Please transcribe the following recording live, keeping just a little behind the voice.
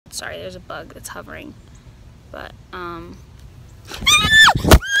Sorry, there's a bug that's hovering. But,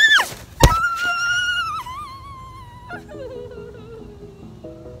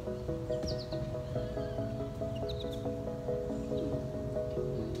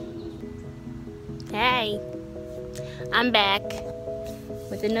 hey, I'm back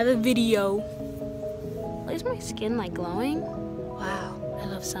with another video. Why is my skin like glowing? Wow, I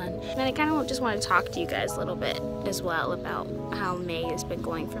love sun. And I kind of just want to talk to you guys a little bit as well about how May has been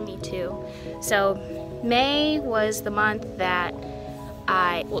going for me too. So May was the month that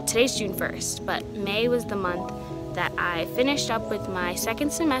well, today's June 1st, but May was the month that I finished up with my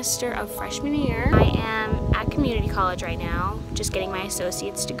second semester of freshman year. I am at community college right now, just getting my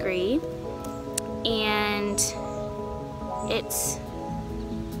associate's degree. And it's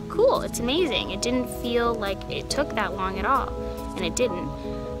cool, it's amazing. It didn't feel like it took that long at all, and it didn't.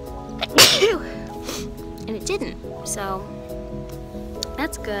 And it didn't, so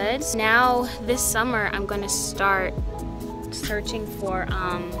that's good. Now this summer I'm going to start searching for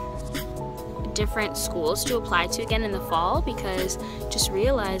different schools to apply to again in the fall, because just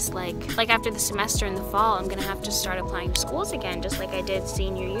realized like after the semester in the fall I'm gonna have to start applying to schools again, just like I did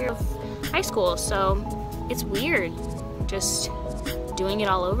senior year of high school. So it's weird just doing it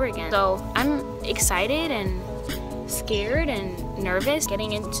all over again. So I'm excited and scared and nervous.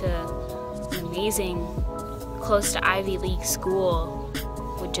 Getting into an amazing close to Ivy League school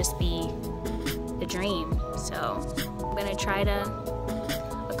would just be the dream. So I'm gonna try to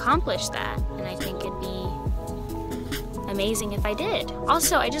accomplish that, and I think it'd be amazing if I did.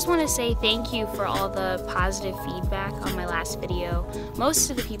 Also, I just want to say thank you for all the positive feedback on my last video. Most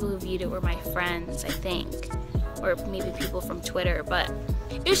of the people who viewed it were my friends, I think, or maybe people from Twitter, but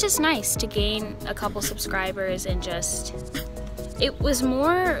it was just nice to gain a couple subscribers, and just, it was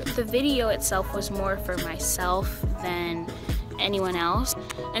more, the video itself was more for myself than anyone else,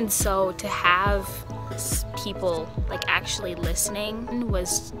 and so to have people like actually listening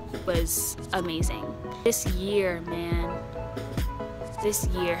was amazing. This year, man, this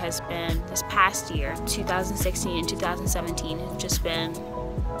year has been, this past year, 2016 and 2017 have just been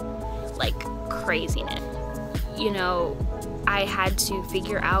like craziness. You know, I had to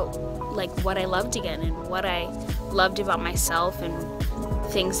figure out like what I loved again and what I loved about myself and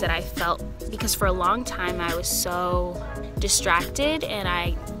things that I felt, because for a long time I was so distracted and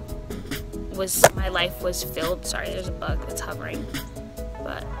my life was filled, sorry, there's a bug that's hovering,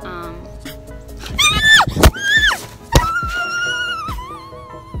 but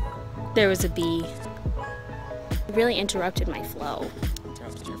there was a bee. It really interrupted my flow.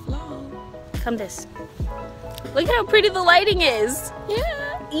 Interrupted your flow. Come this. Look at how pretty the lighting is.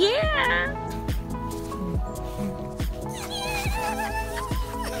 Yeah. Yeah.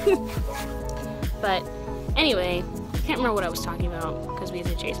 But anyway, I can't remember what I was talking about because we had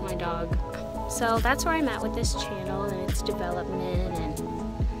to chase my dog. So that's where I'm at with this channel and its development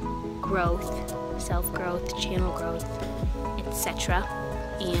and growth, self-growth, channel growth, etc.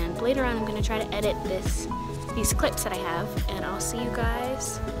 And later on I'm going to try to edit these clips that I have, and I'll see you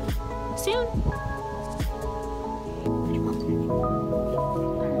guys soon.